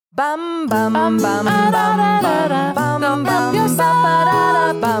Bum bum bum bum bum bum bum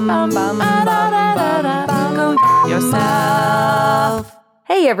yourself. Bum bum bum yourself.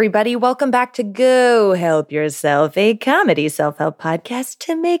 Hey everybody, welcome back to Go Help Yourself, a comedy self-help podcast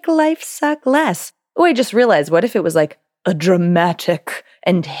to make life suck less. Oh, I just realized, what if it was like a dramatic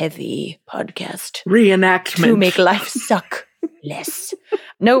and heavy podcast? Reenactment. To make life suck less.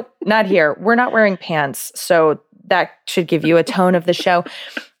 Nope, not here. We're not wearing pants, so that should give you a tone of the show.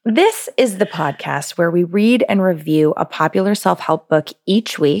 This is the podcast where we read and review a popular self-help book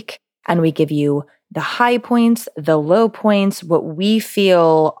each week, and we give you the high points, the low points, what we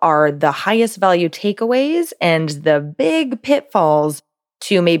feel are the highest value takeaways, and the big pitfalls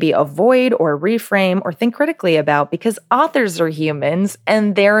to maybe avoid or reframe or think critically about, because authors are humans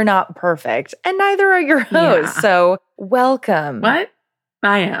and they're not perfect, and neither are your hosts. Yeah. So welcome. What?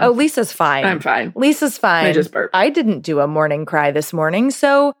 I am. Oh, Lisa's fine. I'm fine. Lisa's fine. I just burped. I didn't do a morning cry this morning.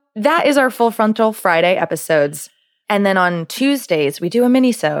 So that is our Full Frontal Friday episodes. And then on Tuesdays, we do a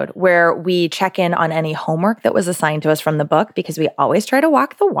mini-sode where we check in on any homework that was assigned to us from the book, because we always try to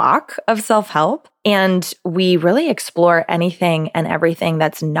walk the walk of self-help. And we really explore anything and everything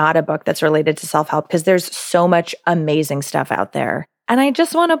that's not a book that's related to self-help, because there's so much amazing stuff out there. And I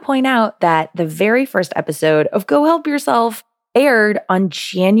just want to point out that the very first episode of Go Help Yourself aired on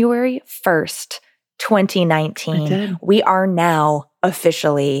January 1st, 2019. We are now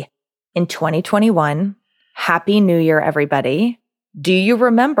officially in 2021. Happy New Year, everybody. Do you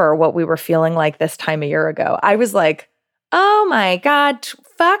remember what we were feeling like this time a year ago? I was like, oh my God,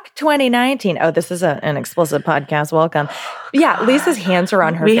 fuck 2019. Oh, this is an explicit podcast. Welcome. Yeah, Lisa's hands are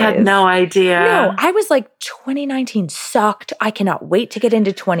on her face. We had no idea. No, I was like, 2019 sucked. I cannot wait to get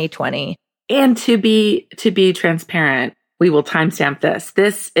into 2020. And to be transparent, we will timestamp this.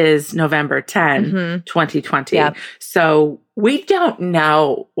 This is November 10, 2020. Yeah. So we don't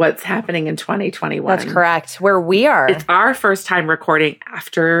know what's happening in 2021. That's correct. Where we are. It's our first time recording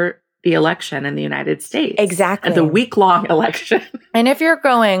after the election in the United States. Exactly. And the week-long election. And if you're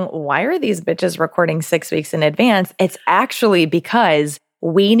going, why are these bitches recording 6 weeks in advance? It's actually because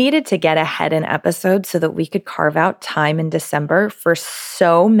we needed to get ahead in episodes so that we could carve out time in December for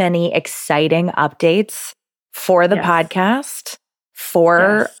so many exciting updates for the podcast,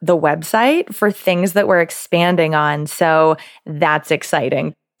 for the website, for things that we're expanding on. So that's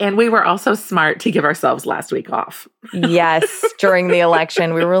exciting. And we were also smart to give ourselves last week off. Yes. During the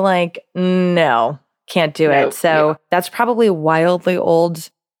election, we were like, no, can't do it. So that's probably wildly old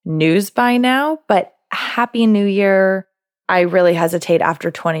news by now, but Happy New Year. I really hesitate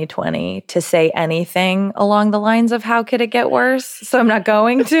after 2020 to say anything along the lines of how could it get worse? So I'm not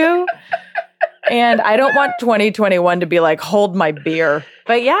going to. And I don't want 2021 to be like, hold my beer.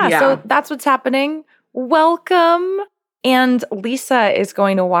 But yeah, so that's what's happening. Welcome. And Lisa is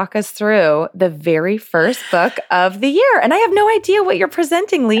going to walk us through the very first book of the year. And I have no idea what you're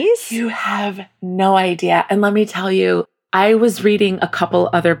presenting, Lise. You have no idea. And let me tell you, I was reading a couple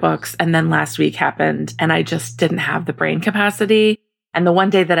other books, and then last week happened, and I just didn't have the brain capacity. And the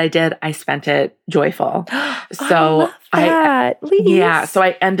one day that I did, I spent it joyful. So I love that, Lise. Yeah. So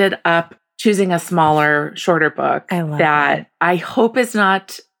I ended up choosing a smaller, shorter book that I hope is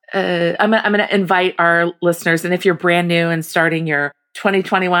not, I'm going to invite our listeners. And if you're brand new and starting your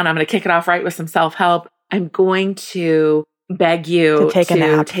 2021, I'm going to kick it off right with some self-help. I'm going to beg you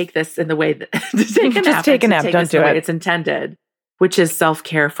to take this in the way that, take a nap. Don't do it. It's intended, which is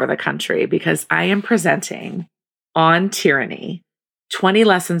self-care for the country, because I am presenting On Tyranny, 20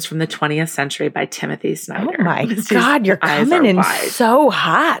 Lessons from the 20th Century by Timothy Snyder. Oh my God, you're coming in so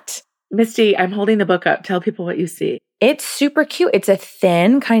hot. Misty, I'm holding the book up. Tell people what you see. It's super cute. It's a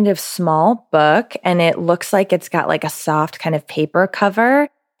thin, kind of small book, and it looks like it's got like a soft kind of paper cover,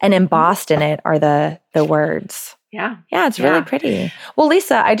 and embossed in it are the words. Yeah. Yeah, it's really pretty. Well,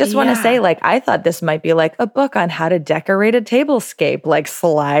 Lisa, I just want to say, like, I thought this might be like a book on how to decorate a tablescape, like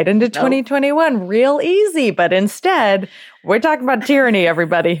slide into 2021 real easy. But instead, we're talking about tyranny,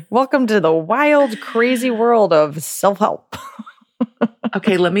 everybody. Welcome to the wild, crazy world of self-help.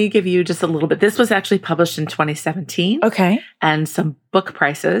 Okay, let me give you just a little bit. This was actually published in 2017. Okay. And some book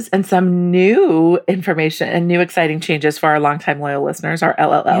prices and some new information and new exciting changes for our longtime loyal listeners, our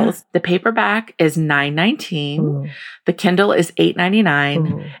LLLs. Yeah. The paperback is $9.19. The Kindle is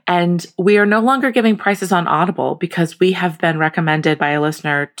 $8.99. And we are no longer giving prices on Audible because we have been recommended by a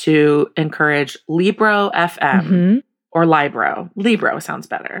listener to encourage Libro FM. Or Libro. Libro sounds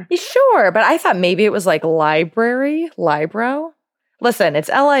better. Sure, but I thought maybe it was like library, Libro. Listen, it's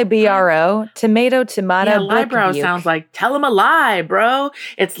Libro, tomato, Yeah, Libro sounds like, tell them a lie, bro.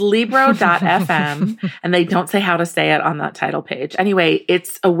 It's Libro.fm, and they don't say how to say it on that title page. Anyway,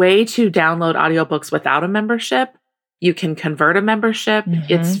 it's a way to download audiobooks without a membership. You can convert a membership.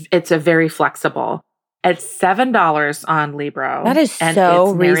 It's a very flexible. It's $7 on Libro. That is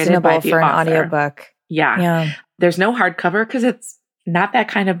so reasonable for an audiobook. Yeah. There's no hardcover because it's not that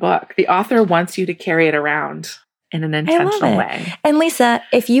kind of book. The author wants you to carry it around in an intentional way. And Lisa,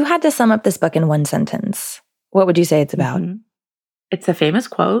 if you had to sum up this book in one sentence, what would you say it's about? It's a famous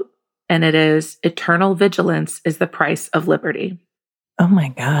quote, and it is, eternal vigilance is the price of liberty. Oh my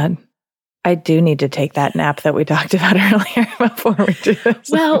God. I do need to take that nap that we talked about earlier before we do this.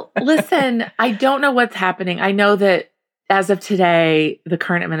 Well, listen, I don't know what's happening. I know that as of today, the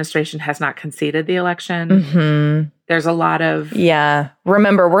current administration has not conceded the election. There's a lot of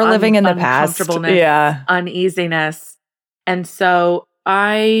remember, we're living in the past. Uneasiness. And so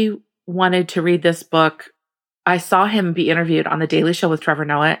I wanted to read this book. I saw him be interviewed on The Daily Show with Trevor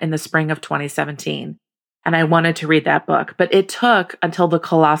Noah in the spring of 2017. And I wanted to read that book. But it took until the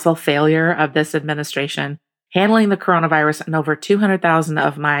colossal failure of this administration handling the coronavirus, and over 200,000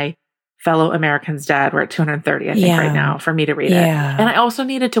 of my fellow Americans dead. We're at 230, I think, right now, for me to read it. And I also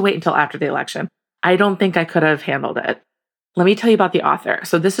needed to wait until after the election. I don't think I could have handled it. Let me tell you about the author.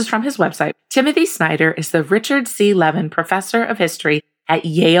 So this is from his website. Timothy Snyder is the Richard C. Levin Professor of History at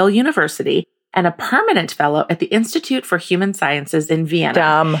Yale University and a permanent fellow at the Institute for Human Sciences in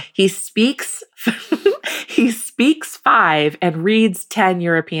Vienna. He speaks 5 and reads 10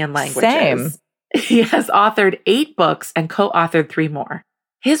 European languages. Same. He has authored 8 books and co-authored 3 more.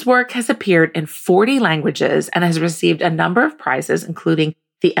 His work has appeared in 40 languages and has received a number of prizes, including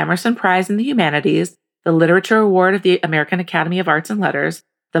the Emerson Prize in the Humanities, the Literature Award of the American Academy of Arts and Letters,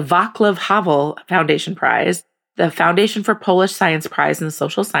 the Václav Havel Foundation Prize, the Foundation for Polish Science Prize in the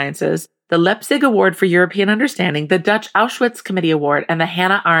Social Sciences, the Leipzig Award for European Understanding, the Dutch Auschwitz Committee Award, and the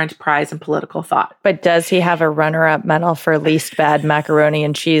Hannah Arendt Prize in Political Thought. But does he have a runner-up medal for least bad macaroni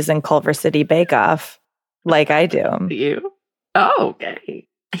and cheese in Culver City Bake Off, like I do? You? Oh, okay.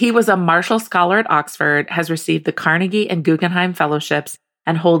 He was a Marshall Scholar at Oxford, has received the Carnegie and Guggenheim Fellowships,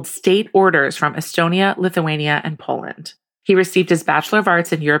 and holds state orders from Estonia, Lithuania, and Poland. He received his Bachelor of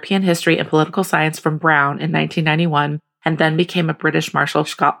Arts in European History and Political Science from Brown in 1991, and then became a British Marshall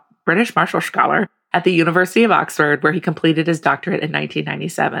Scholar at the University of Oxford, where he completed his doctorate in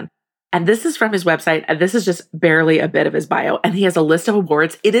 1997. And this is from his website, and this is just barely a bit of his bio, and he has a list of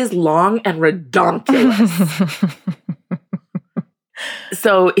awards. It is long and redonkulous.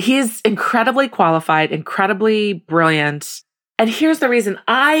 So he's incredibly qualified, incredibly brilliant. And here's the reason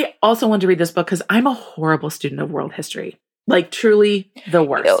I also wanted to read this book, because I'm a horrible student of world history. Like, truly the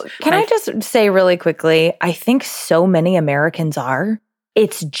worst. Can I just say really quickly, I think so many Americans are.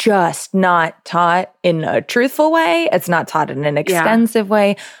 It's just not taught in a truthful way. It's not taught in an extensive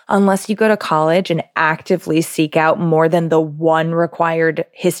way, unless you go to college and actively seek out more than the one required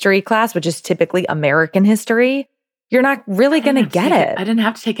history class, which is typically American history. You're not really going to get it. I didn't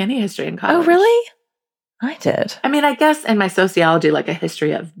have to take any history in college. Oh, really? I did. I mean, I guess in my sociology, like a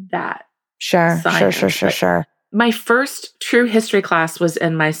history of that. Sure. My first true history class was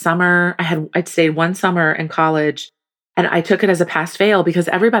in my summer. I'd stayed one summer in college, and I took it as a pass-fail because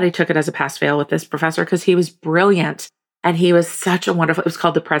everybody took it as a pass-fail with this professor because he was brilliant. And he was such a wonderful, it was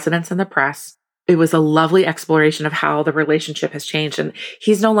called The Presidents and the Press. It was a lovely exploration of how the relationship has changed. And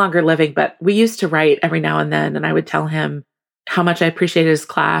he's no longer living, but we used to write every now and then. And I would tell him how much I appreciated his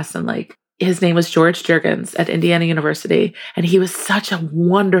class. And like, his name was George Juergens at Indiana University. And he was such a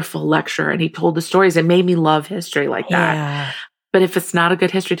wonderful lecturer. And he told the stories. It made me love history like that. Yeah. But if it's not a good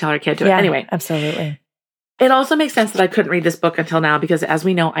history teller, I can't do it. Anyway. Absolutely. It also makes sense that I couldn't read this book until now, because as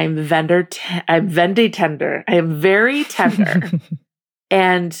we know, I'm very tender.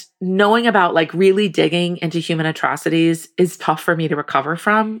 And knowing about like really digging into human atrocities is tough for me to recover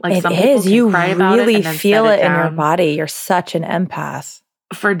from. Like, some people can cry about it and then feel it in your body. You're such an empath.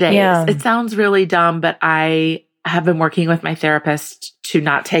 For days. Yeah. It sounds really dumb, but I have been working with my therapist to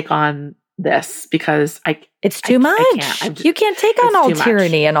not take on this because it's too much. You can't take on all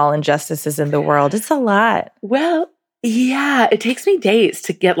tyranny and all injustices in the world. It's a lot. Well, yeah, it takes me days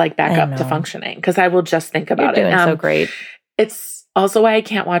to get like back up to functioning because I will just think about You're doing so great. It's also why I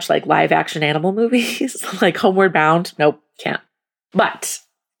can't watch like live action animal movies like Homeward Bound. Nope, can't. But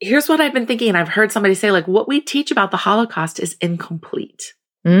here's what I've been thinking, and I've heard somebody say, like, what we teach about the Holocaust is incomplete.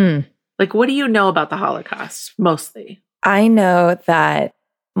 Like, what do you know about the Holocaust mostly? I know that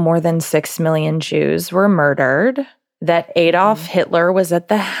more than 6 million Jews were murdered, that Adolf Hitler was at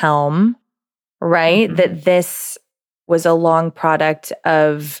the helm, right? That this was a long product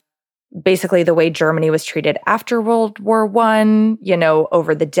of basically the way Germany was treated after World War I,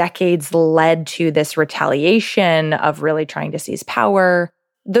 over the decades led to this retaliation of really trying to seize power.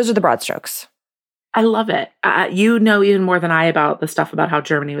 Those are the broad strokes. I love it. You know even more than I about the stuff about how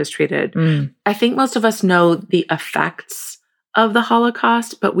Germany was treated. I think most of us know the effects of the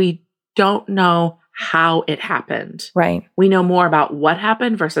Holocaust, but we don't know how it happened. Right. We know more about what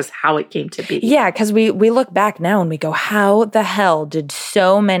happened versus how it came to be. Yeah, because we look back now and we go, how the hell did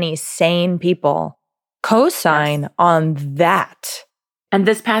so many sane people co-sign on that? And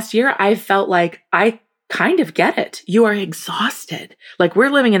this past year, I felt like I kind of get it. You are exhausted. Like we're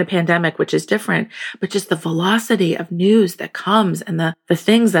living in a pandemic, which is different, but just the velocity of news that comes and the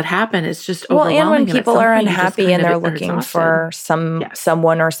things that happen is just overwhelming. Well, and when people are unhappy and they're looking for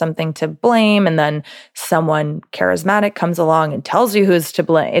someone or something to blame, and then someone charismatic comes along and tells you who's to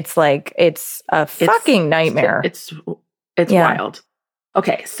blame, it's like, it's a fucking nightmare. It's wild.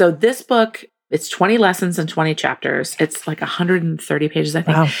 Okay. So this book, it's 20 lessons and 20 chapters. It's like 130 pages, I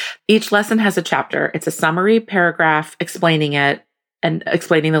think. Wow. Each lesson has a chapter. It's a summary paragraph explaining it and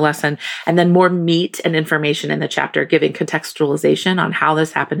explaining the lesson, and then more meat and information in the chapter, giving contextualization on how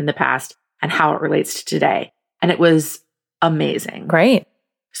this happened in the past and how it relates to today. And it was amazing. Great.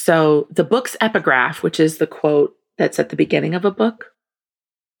 So the book's epigraph, which is the quote that's at the beginning of a book,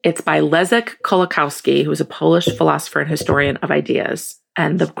 it's by Leszek Kolakowski, who's a Polish philosopher and historian of ideas.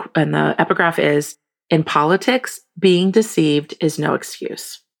 And the epigraph is, in politics, being deceived is no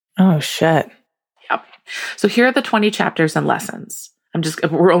excuse. Oh, shit. Yep. So here are the 20 chapters and lessons.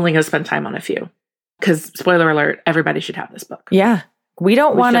 We're only going to spend time on a few. Because, spoiler alert, everybody should have this book. Yeah. We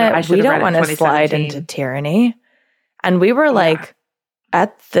don't want to slide into tyranny. And we were like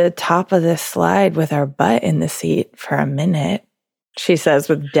at the top of this slide with our butt in the seat for a minute, she says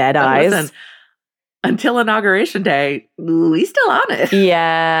with dead eyes. Listen, until Inauguration Day, we still on it.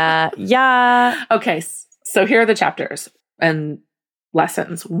 Yeah. Yeah. Okay. So here are the chapters and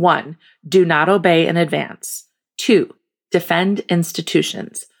lessons. 1, do not obey in advance. 2, defend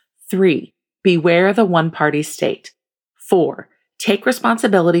institutions. 3, beware the one-party state. 4, take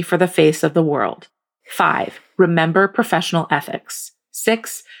responsibility for the face of the world. 5, remember professional ethics.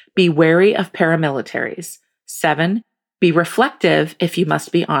 6, be wary of paramilitaries. 7, be reflective if you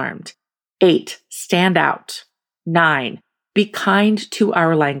must be armed. 8, stand out. 9, be kind to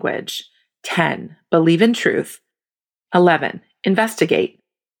our language. 10, believe in truth. 11, investigate.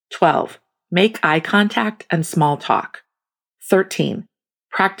 12, make eye contact and small talk. 13,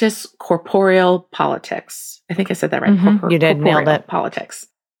 practice corporeal politics. I think I said that right. You did, nailed it. Politics.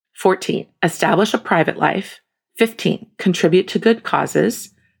 14, establish a private life. 15, contribute to good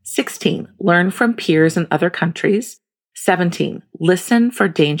causes. 16, learn from peers in other countries. 17, listen for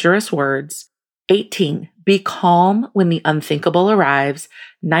dangerous words. 18, be calm when the unthinkable arrives.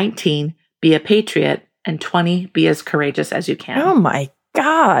 19, be a patriot. And 20, be as courageous as you can. Oh my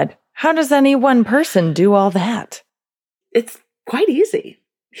God. How does any one person do all that? It's quite easy.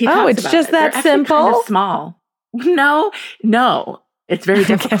 It's just that simple? Kind of small. No, it's very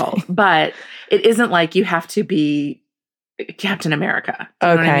difficult, but it isn't like you have to be Captain America. Do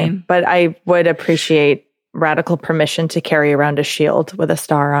you know what I mean? But I would appreciate radical permission to carry around a shield with a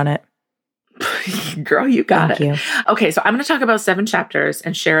star on it. Girl, you got Thank it. You. Okay, so I'm going to talk about 7 chapters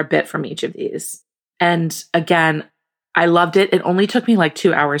and share a bit from each of these. And again, I loved it. It only took me like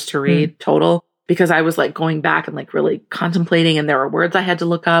 2 hours to read total because I was like going back and like really contemplating, and there were words I had to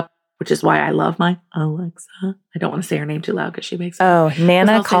look up, which is why I love my Alexa. I don't want to say her name too loud because she makes it. Oh,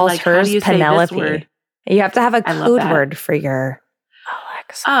 Nana calls hers Penelope. You have to have a code word for your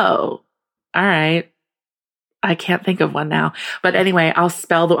Alexa. Oh, all right. I can't think of one now. But anyway, I'll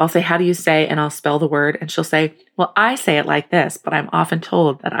say, how do you say? And I'll spell the word. And she'll say, well, I say it like this, but I'm often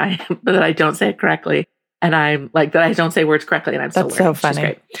told that I don't say it correctly. And I'm like, that I don't say words correctly. And I'm still learning. That's so funny. She's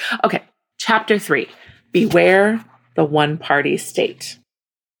great. Okay. Chapter 3, beware the one-party state.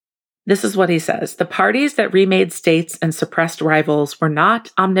 This is what he says. The parties that remade states and suppressed rivals were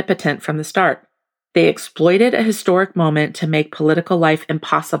not omnipotent from the start. They exploited a historic moment to make political life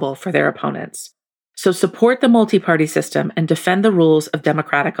impossible for their opponents. So support the multi-party system and defend the rules of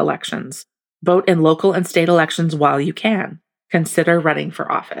democratic elections. Vote in local and state elections while you can. Consider running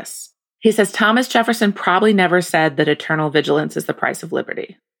for office. He says Thomas Jefferson probably never said that eternal vigilance is the price of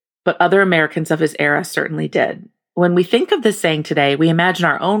liberty, but other Americans of his era certainly did. When we think of this saying today, we imagine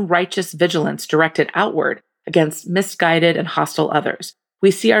our own righteous vigilance directed outward against misguided and hostile others.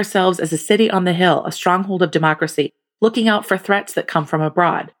 We see ourselves as a city on the hill, a stronghold of democracy, looking out for threats that come from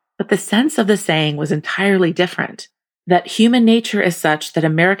abroad. But the sense of the saying was entirely different. that human nature is such that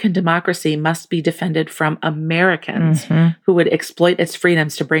American democracy must be defended from Americans who would exploit its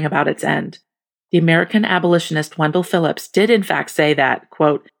freedoms to bring about its end. The American abolitionist Wendell Phillips did in fact say that,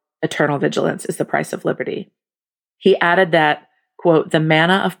 quote, eternal vigilance is the price of liberty. He added that, quote, the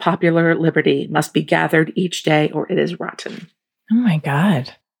manna of popular liberty must be gathered each day or it is rotten. Oh my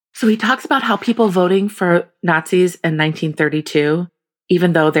God. So he talks about how people voting for Nazis in 1932,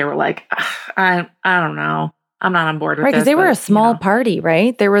 even though they were like, I don't know, I'm not on board with this. Right, because they were a small party,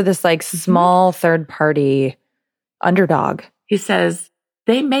 right? They were this like small third party underdog. He says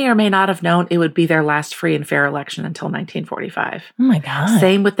they may or may not have known it would be their last free and fair election until 1945. Oh my God.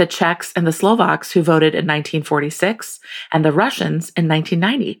 Same with the Czechs and the Slovaks who voted in 1946 and the Russians in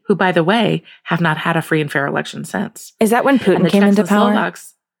 1990, who, by the way, have not had a free and fair election since. Is that when Putin came into power?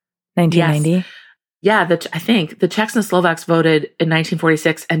 Slovaks, 1990? Yes. Yeah, I think the Czechs and Slovaks voted in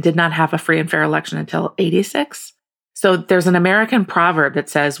 1946 and did not have a free and fair election until 86. So there's an American proverb that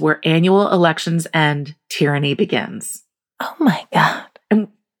says, where annual elections end, tyranny begins. Oh my God. And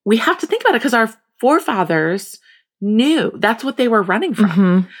we have to think about it because our forefathers knew that's what they were running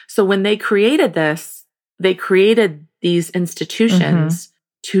from. So when they created this, they created these institutions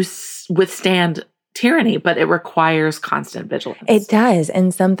to withstand tyranny, but it requires constant vigilance. It does.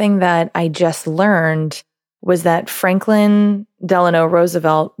 And something that I just learned was that Franklin Delano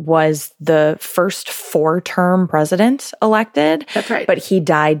Roosevelt was the first 4-term president elected. That's right. But he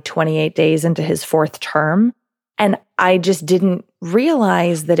died 28 days into his 4th term. And I just didn't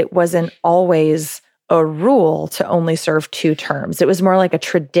realize that it wasn't always a rule to only serve 2 terms. It was more like a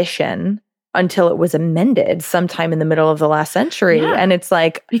tradition until it was amended sometime in the middle of the last century. Yeah. And it's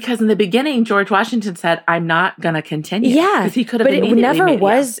like... Because in the beginning, George Washington said, I'm not going to continue. Yeah. Because he could have but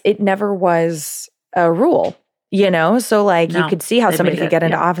it never was a rule, you know? So like you could see how somebody could get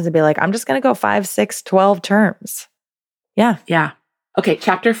into office and be like, I'm just going to go 5, 6, 12 terms. Yeah. Yeah. Okay,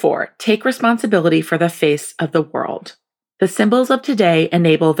 chapter 4. Take responsibility for the face of the world. The symbols of today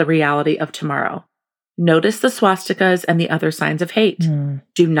enable the reality of tomorrow. Notice the swastikas and the other signs of hate.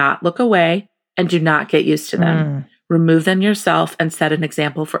 Do not look away and do not get used to them. Remove them yourself and set an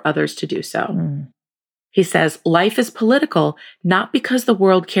example for others to do so. He says, life is political, not because the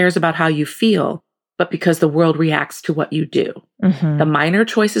world cares about how you feel, but because the world reacts to what you do. The minor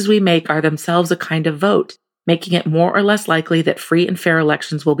choices we make are themselves a kind of vote, making it more or less likely that free and fair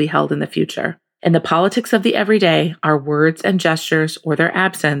elections will be held in the future. In the politics of the everyday, our words and gestures or their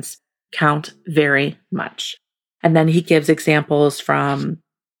absence count very much. And then he gives examples from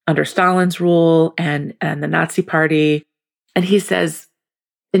under Stalin's rule and the Nazi Party. And he says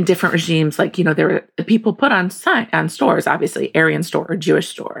in different regimes, like, you know, there were people put on stores, obviously, Aryan store or Jewish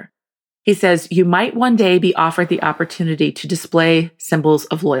store. He says, you might one day be offered the opportunity to display symbols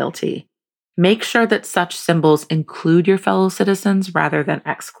of loyalty. Make sure that such symbols include your fellow citizens rather than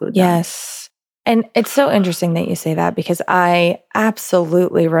exclude them. Yes. And it's so interesting that you say that because I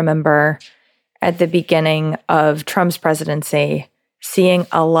absolutely remember at the beginning of Trump's presidency seeing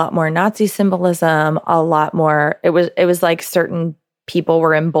a lot more Nazi symbolism, a lot more. It was like certain people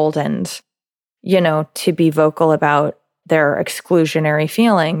were emboldened, you know, to be vocal about their exclusionary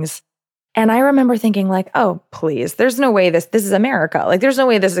feelings. And I remember thinking like, oh, please, there's no way this is America. Like, there's no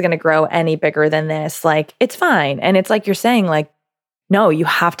way this is going to grow any bigger than this. Like, it's fine. And it's like you're saying, like, no, you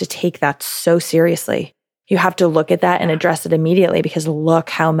have to take that so seriously. You have to look at that and address it immediately because look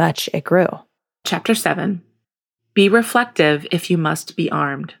how much it grew. Chapter 7. Be reflective if you must be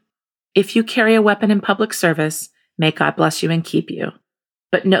armed. If you carry a weapon in public service, may God bless you and keep you.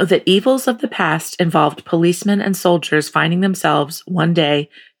 But know that evils of the past involved policemen and soldiers finding themselves one day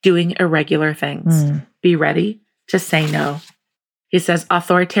doing irregular things. Be ready to say no. He says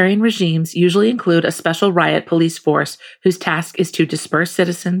authoritarian regimes usually include a special riot police force whose task is to disperse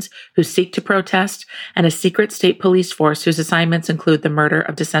citizens who seek to protest, and a secret state police force whose assignments include the murder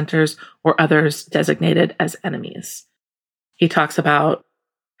of dissenters or others designated as enemies. He talks about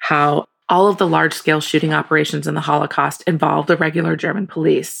how all of the large-scale shooting operations in the Holocaust involved the regular German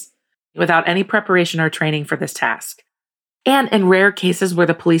police without any preparation or training for this task. And in rare cases where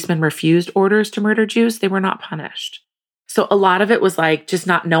the policemen refused orders to murder Jews, they were not punished. So a lot of it was like just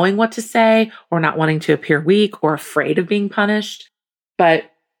not knowing what to say or not wanting to appear weak or afraid of being punished.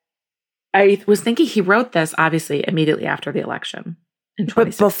 But I was thinking he wrote this, obviously, immediately after the election in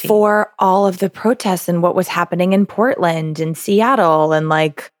 2016. But before all of the protests and what was happening in Portland and Seattle. And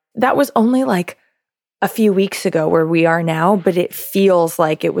like, that was only like a few weeks ago where we are now, but it feels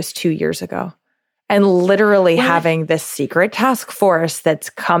like it was 2 years ago. And literally having this secret task force that's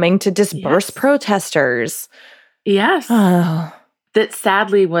coming to disperse protesters. Yes. Oh. That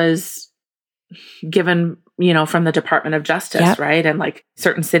sadly was given from the Department of Justice, right? And like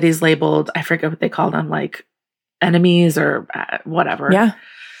certain cities labeled, I forget what they called them, like enemies or whatever. Yeah,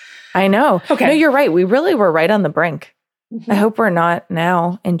 I know. Okay. No, you're right. We really were right on the brink. I hope we're not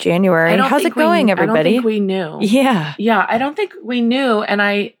now in January. How's it going, everybody? I don't think we knew. Yeah. Yeah, I don't think we knew. And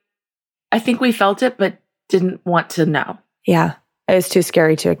I think we felt it, but didn't want to know. Yeah, it was too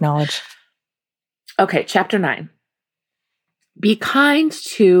scary to acknowledge. Okay, chapter 9. Be kind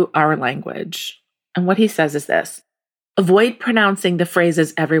to our language. And what he says is this: avoid pronouncing the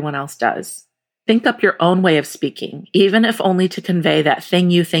phrases everyone else does. Think up your own way of speaking, even if only to convey that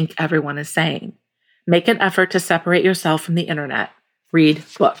thing you think everyone is saying. Make an effort to separate yourself from the internet. Read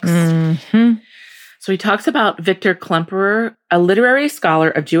books. Mm-hmm. So he talks about Victor Klemperer, a literary scholar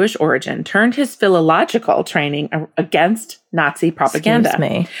of Jewish origin, turned his philological training against Nazi propaganda. Excuse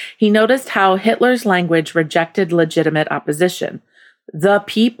me. He noticed how Hitler's language rejected legitimate opposition. The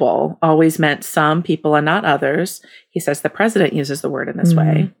people always meant some people and not others. He says the president uses the word in this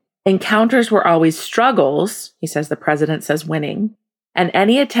way. Encounters were always struggles. He says the president says winning. And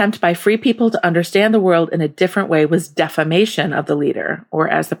any attempt by free people to understand the world in a different way was defamation of the leader, or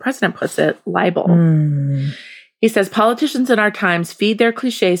as the president puts it, libel. He says politicians in our times feed their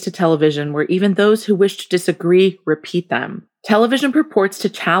cliches to television, where even those who wish to disagree repeat them. Television purports to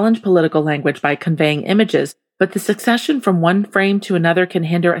challenge political language by conveying images, but the succession from one frame to another can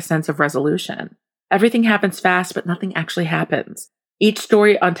hinder a sense of resolution. Everything happens fast, but nothing actually happens. Each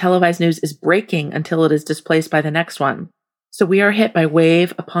story on televised news is breaking until it is displaced by the next one. So we are hit by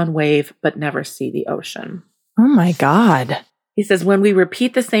wave upon wave, but never see the ocean. Oh my God. He says, when we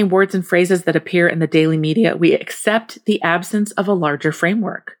repeat the same words and phrases that appear in the daily media, we accept the absence of a larger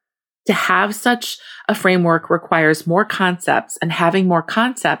framework. To have such a framework requires more concepts, and having more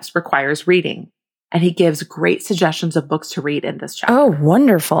concepts requires reading. And he gives great suggestions of books to read in this chapter. Oh,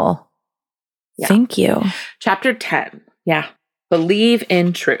 wonderful. Yeah. Thank you. Chapter 10. Yeah. Believe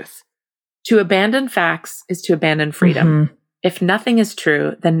in truth. To abandon facts is to abandon freedom. If nothing is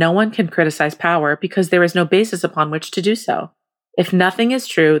true, then no one can criticize power because there is no basis upon which to do so. If nothing is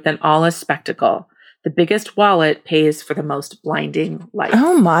true, then all is spectacle. The biggest wallet pays for the most blinding light.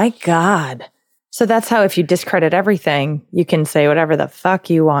 Oh my God. So that's how if you discredit everything, you can say whatever the fuck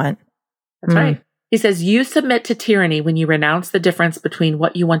you want. That's right. He says, you submit to tyranny when you renounce the difference between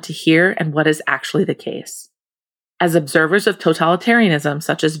what you want to hear and what is actually the case. As observers of totalitarianism,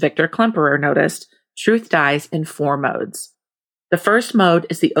 such as Victor Klemperer noticed, truth dies in 4 modes. The first mode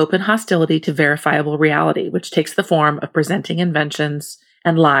is the open hostility to verifiable reality, which takes the form of presenting inventions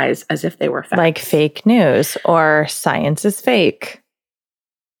and lies as if they were facts. Like fake news or science is fake.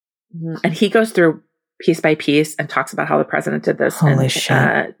 And he goes through piece by piece and talks about how the president did this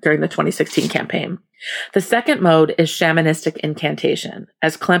during the 2016 campaign. The second mode is shamanistic incantation.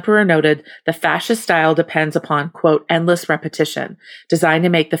 As Klemperer noted, the fascist style depends upon, quote, endless repetition, designed to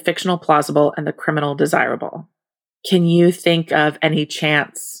make the fictional plausible and the criminal desirable. Can you think of any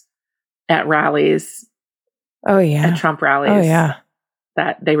chants at rallies? Oh, yeah. At Trump rallies? Oh, yeah.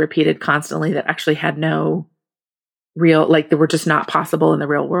 That they repeated constantly that actually had no real, like they were just not possible in the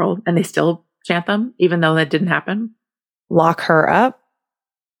real world. And they still chant them, even though that didn't happen. Lock her up.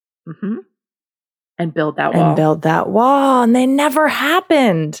 And build that wall. And build that wall. And they never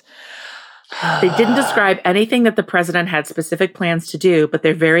happened. They didn't describe anything that the president had specific plans to do, but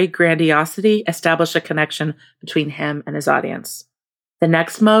their very grandiosity established a connection between him and his audience. The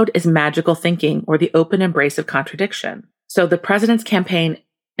next mode is magical thinking, or the open embrace of contradiction. So the president's campaign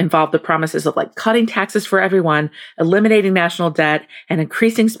involved the promises of like cutting taxes for everyone, eliminating national debt, and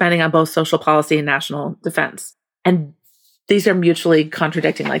increasing spending on both social policy and national defense. And these are mutually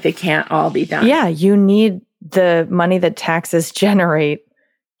contradicting, like they can't all be done. Yeah, you need the money that taxes generate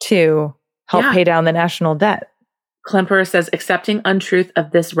to help pay down the national debt. Klemperer says accepting untruth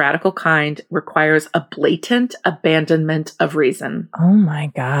of this radical kind requires a blatant abandonment of reason. Oh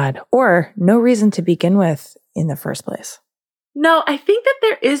my God. Or no reason to begin with in the first place. No, I think that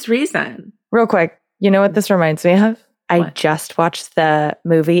there is reason. Real quick, you know what this reminds me of? I What? just watched the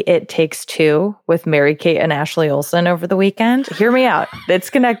movie It Takes Two with Mary-Kate and Ashley Olsen over the weekend. Hear me out. It's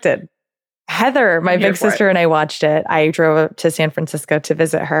connected. Heather, my big sister, and I watched it. I drove to San Francisco to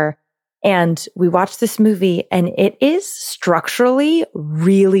visit her. And we watched this movie, and it is structurally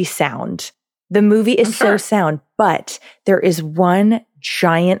really sound. The movie is so sound, but there is one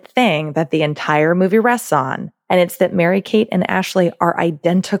giant thing that the entire movie rests on, and it's that Mary-Kate and Ashley are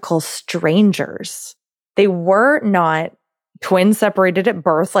identical strangers. They were not twins separated at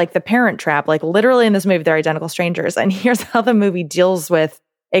birth, like The Parent Trap. Like literally in this movie, they're identical strangers. And here's how the movie deals with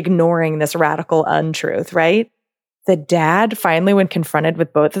ignoring this radical untruth, right? The dad finally, when confronted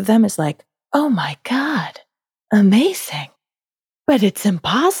with both of them, is like, oh my God, amazing. But it's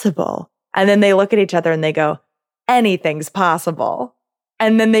impossible. And then they look at each other and they go, anything's possible.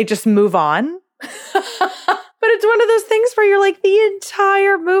 And then they just move on. But it's one of those things where you're like, the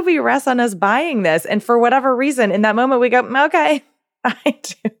entire movie rests on us buying this. And for whatever reason, in that moment, we go, okay, I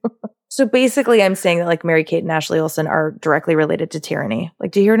do. So basically, I'm saying that like Mary-Kate and Ashley Olsen are directly related to tyranny.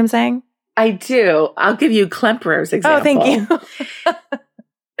 Like, do you hear what I'm saying? I do. I'll give you Klemperer's example. Oh, thank you.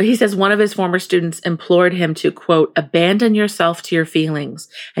 He says one of his former students implored him to, quote, abandon yourself to your feelings,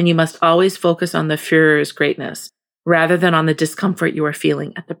 and you must always focus on the Führer's greatness, rather than on the discomfort you are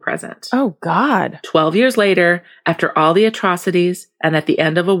feeling at the present. Oh, God. 12 years later, after all the atrocities and at the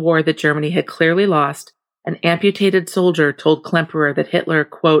end of a war that Germany had clearly lost, an amputated soldier told Klemperer that Hitler,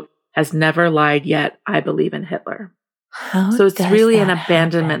 quote, has never lied yet. I believe in Hitler. So it's really an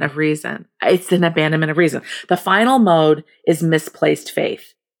abandonment of reason. It's an abandonment of reason. The final mode is misplaced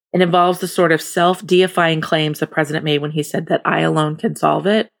faith. It involves the sort of self-deifying claims the president made when he said that I alone can solve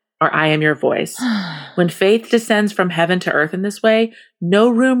it, or I am your voice. When faith descends from heaven to earth in this way, no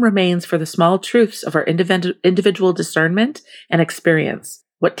room remains for the small truths of our individual discernment and experience.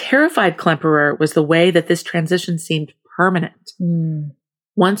 What terrified Klemperer was the way that this transition seemed permanent.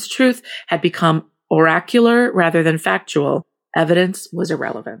 Once truth had become oracular rather than factual, evidence was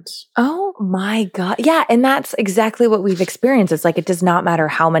irrelevant. Oh my God. Yeah. And that's exactly what we've experienced. It's like, it does not matter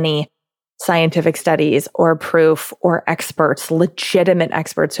how many scientific studies or proof or experts, legitimate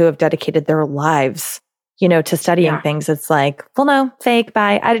experts who have dedicated their lives, to studying things. It's like, well, no, fake,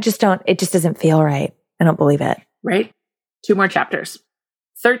 bye. It just doesn't feel right. I don't believe it. Right? 2 more chapters.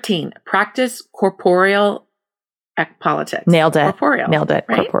 13, practice corporeal politics. Nailed it. Corporeal. Nailed it.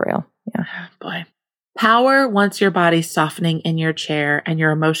 Right? Corporeal. Yeah. Oh, boy. Power wants your body softening in your chair and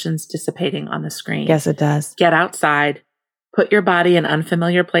your emotions dissipating on the screen. Yes, it does. Get outside. Put your body in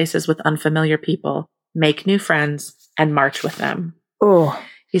unfamiliar places with unfamiliar people. Make new friends and march with them. Oh.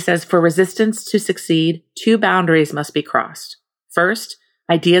 He says, for resistance to succeed, 2 boundaries must be crossed. First,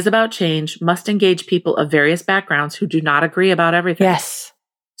 ideas about change must engage people of various backgrounds who do not agree about everything. Yes.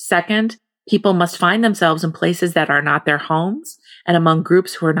 Second, people must find themselves in places that are not their homes and among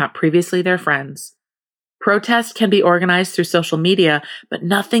groups who are not previously their friends. Protest can be organized through social media, but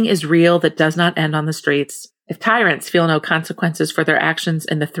nothing is real that does not end on the streets. If tyrants feel no consequences for their actions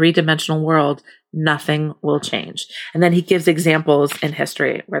in the 3-dimensional world, nothing will change. And then he gives examples in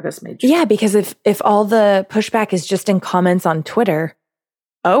history where this made sense. Yeah, because if all the pushback is just in comments on Twitter,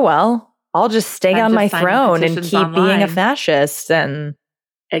 oh, well, I'll just stay on my throne and keep being a fascist. And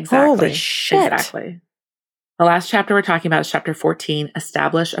exactly. Holy shit. Exactly. The last chapter we're talking about is chapter 14,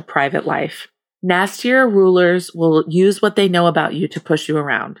 Establish a Private Life. Nastier rulers will use what they know about you to push you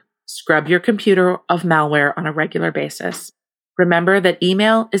around. Scrub your computer of malware on a regular basis. Remember that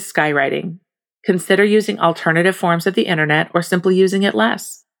email is skywriting. Consider using alternative forms of the internet or simply using it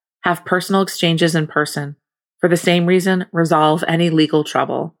less. Have personal exchanges in person. For the same reason, resolve any legal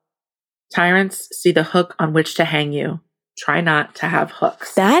trouble. Tyrants see the hook on which to hang you. Try not to have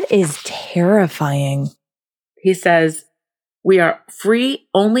hooks. That is terrifying. He says, we are free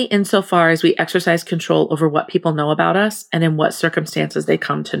only insofar as we exercise control over what people know about us and in what circumstances they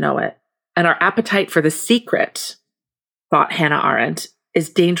come to know it. And our appetite for the secret, thought Hannah Arendt,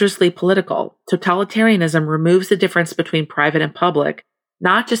 is dangerously political. Totalitarianism removes the difference between private and public,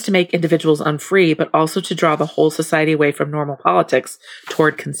 not just to make individuals unfree, but also to draw the whole society away from normal politics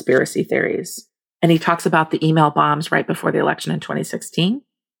toward conspiracy theories. And he talks about the email bombs right before the election in 2016.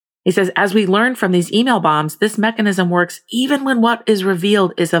 He says, as we learn from these email bombs, this mechanism works even when what is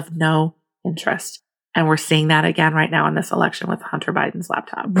revealed is of no interest. And we're seeing that again right now in this election with Hunter Biden's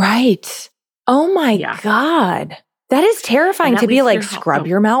laptop. Right. Oh my God. That is terrifying to be like, scrub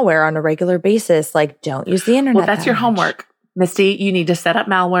your malware on a regular basis. Like, don't use the internet. Well, that's your homework. Misty, you need to set up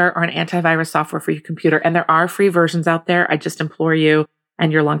malware or an antivirus software for your computer. And there are free versions out there. I just implore you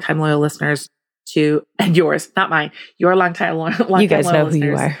and your longtime loyal listeners and yours, not mine, your longtime you guys know who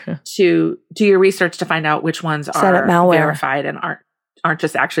you are, to do your research to find out which ones are verified and aren't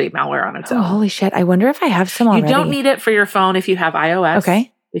just actually malware on its own. Holy shit. I wonder if I have some already. You don't need it for your phone if you have iOS.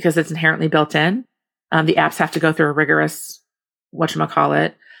 Okay. Because it's inherently built in. The apps have to go through a rigorous,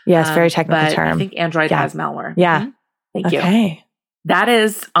 whatchamacallit. Yes, very technical term. I think Android has malware. Yeah. Thank you. Okay. That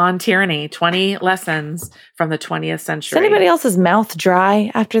is On Tyranny, 20 lessons from the 20th century. Is anybody else's mouth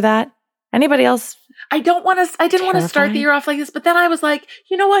dry after that? Anybody else? I didn't want to start the year off like this, but then I was like,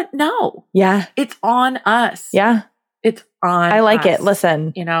 you know what? No. Yeah. It's on us. Yeah. It's on I like us. it.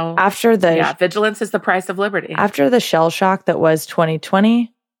 Listen, after the vigilance is the price of liberty. After the shell shock that was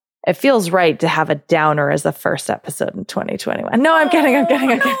 2020, It feels right to have a downer as the first episode in 2021. No, I'm kidding. I'm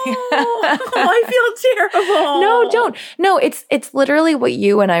kidding. I feel terrible. No, don't. No, it's literally what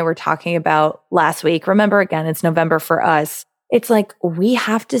you and I were talking about last week. Remember, again, it's November for us. It's like we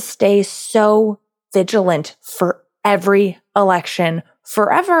have to stay so vigilant for every election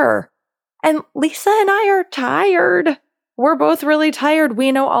forever. And Lisa and I are tired. We're both really tired.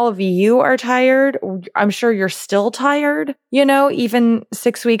 We know all of you are tired. I'm sure you're still tired. Even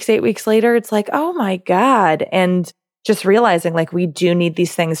 6 weeks, 8 weeks later, it's like, oh my God. And just realizing like we do need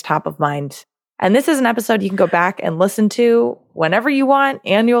these things top of mind. And this is an episode you can go back and listen to whenever you want,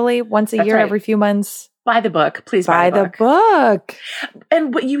 annually, once a year, every few months. Buy the book. Please buy the book.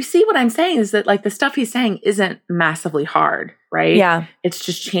 And what you see what I'm saying is that like the stuff he's saying isn't massively hard, right? Yeah. It's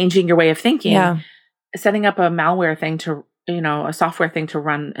just changing your way of thinking. Yeah. Setting up a malware thing to, a software thing to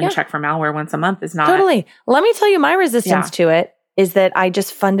run and check for malware once a month is not. Totally. Let me tell you my resistance to it is that I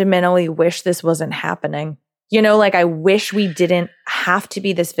just fundamentally wish this wasn't happening. Like I wish we didn't have to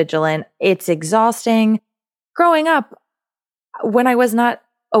be this vigilant. It's exhausting. Growing up, when I was not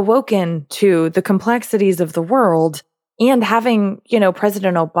awoken to the complexities of the world and having,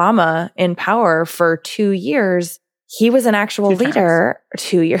 President Obama in power for 2 years, he was an actual leader.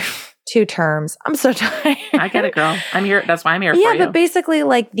 2 years. 2 terms. I'm so tired. I get it, girl. I'm here. That's why I'm here for you. Yeah, but basically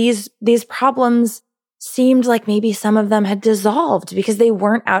like these problems seemed like maybe some of them had dissolved because they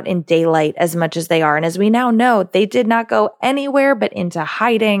weren't out in daylight as much as they are. And as we now know, they did not go anywhere but into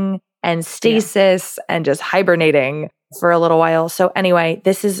hiding and stasis and just hibernating for a little while. So anyway,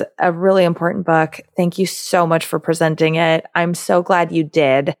 this is a really important book. Thank you so much for presenting it. I'm so glad you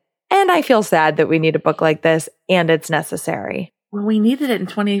did. And I feel sad that we need a book like this and it's necessary. Well, we needed it in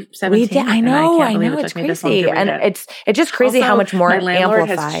 2017. We did. I know. It's crazy. And it's just crazy also, how much more my landlord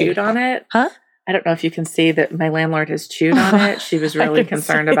amplified. Has chewed on it. Huh? I don't know if you can see that my landlord has chewed on it. She was really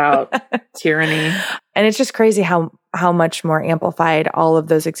concerned about tyranny. And it's just crazy how much more amplified all of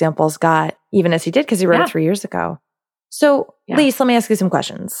those examples got, even as he did, because he wrote it 3 years ago. So, Lise, let me ask you some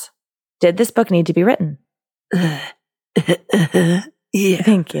questions. Did this book need to be written? Yeah.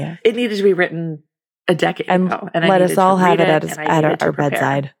 Thank you. It needed to be written a decade ago. And let us all have it at our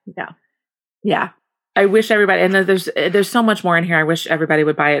bedside. Yeah. Yeah. I wish everybody, and there's so much more in here. I wish everybody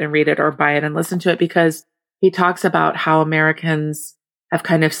would buy it and read it or buy it and listen to it because he talks about how Americans have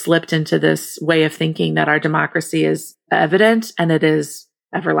kind of slipped into this way of thinking that our democracy is evident and it is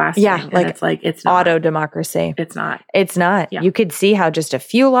everlasting. Yeah. And it's not. Auto democracy. It's not. It's not. Yeah. You could see how just a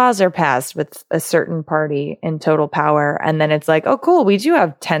few laws are passed with a certain party in total power. And then it's like, oh, cool. We do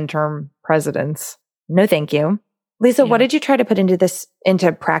have 10-term presidents. No, thank you. Lisa, what did you try to put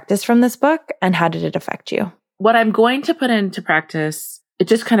into practice from this book and how did it affect you? What I'm going to put into practice, it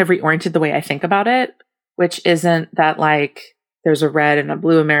just kind of reoriented the way I think about it, which isn't that like there's a red and a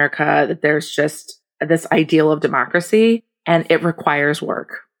blue America, that there's just this ideal of democracy and it requires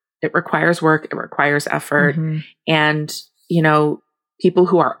work. It requires work. It requires effort. Mm-hmm. And, people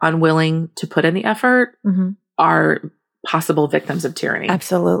who are unwilling to put in the effort are possible victims of tyranny.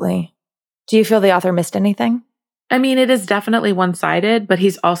 Absolutely. Do you feel the author missed anything? I mean, it is definitely one-sided, but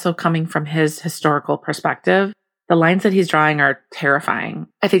he's also coming from his historical perspective. The lines that he's drawing are terrifying.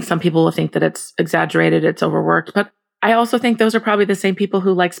 I think some people will think that it's exaggerated, it's overworked, but I also think those are probably the same people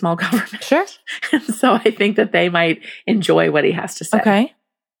who like small government. Sure. So I think that they might enjoy what he has to say. Okay.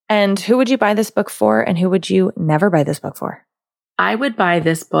 And who would you buy this book for and who would you never buy this book for? I would buy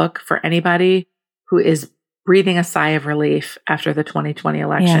this book for anybody who is breathing a sigh of relief after the 2020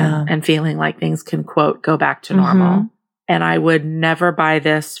 election and feeling like things can, quote, go back to normal. And I would never buy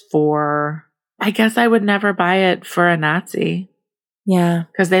this I guess I would never buy it for a Nazi. Yeah.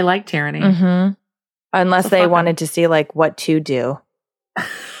 Because they like tyranny. Unless they wanted to see like what to do.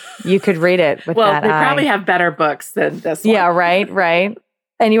 You could read it with that they probably have better books than this one. Yeah, right.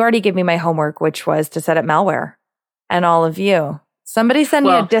 And you already gave me my homework, which was to set up malware. And all of you. Somebody send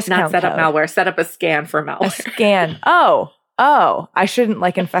me a discount not set up code. malware. Set up a scan for malware. A scan. Oh, I shouldn't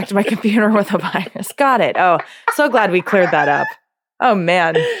infect my computer with a virus. Got it. Oh, so glad we cleared that up. Oh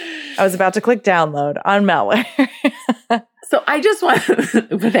man, I was about to click download on malware. So I just want,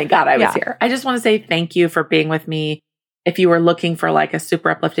 thank God I was here. I just want to say thank you for being with me. If you were looking for like a super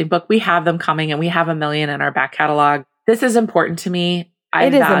uplifting book, we have them coming and we have 1 million in our back catalog. This is important to me. I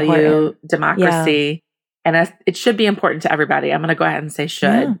value democracy. And it should be important to everybody. I'm going to go ahead and say should.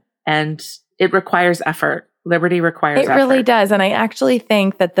 Yeah. And it requires effort. Liberty requires effort. It really does. And I actually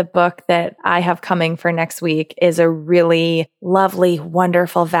think that the book that I have coming for next week is a really lovely,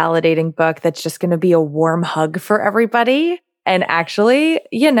 wonderful, validating book that's just going to be a warm hug for everybody. And actually,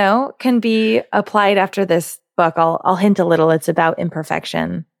 can be applied after this book. I'll hint a little. It's about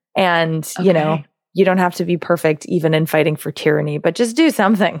imperfection. And, you know, you don't have to be perfect even in fighting for tyranny, but just do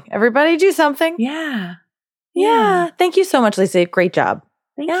something. Everybody do something. Yeah. Thank you so much, Lisa. Great job.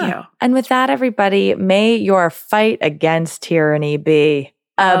 Thank you. And with that, everybody, may your fight against tyranny be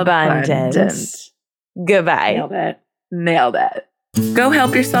abundant. Goodbye. Nailed it. Go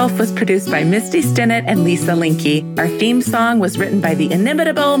Help Yourself was produced by Misty Stinnett and Lisa Linky. Our theme song was written by the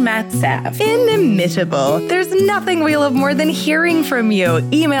inimitable Matt Sav. Inimitable. There's nothing we love more than hearing from you.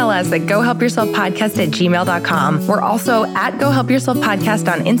 Email us at gohelpyourselfpodcast@gmail.com. We're also at Go Help Yourself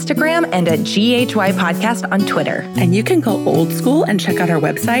Podcast on Instagram and at GHY Podcast on Twitter. And you can go old school and check out our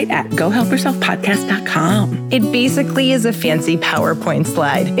website at gohelpyourselfpodcast.com. It basically is a fancy PowerPoint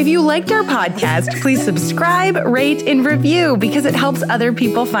slide. If you liked our podcast, please subscribe, rate, and review because it helps other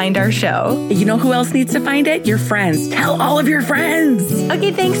people find our show. You know who else needs to find it? Your friends. Tell all of your friends.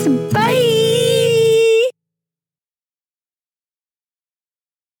 Okay, thanks. Bye.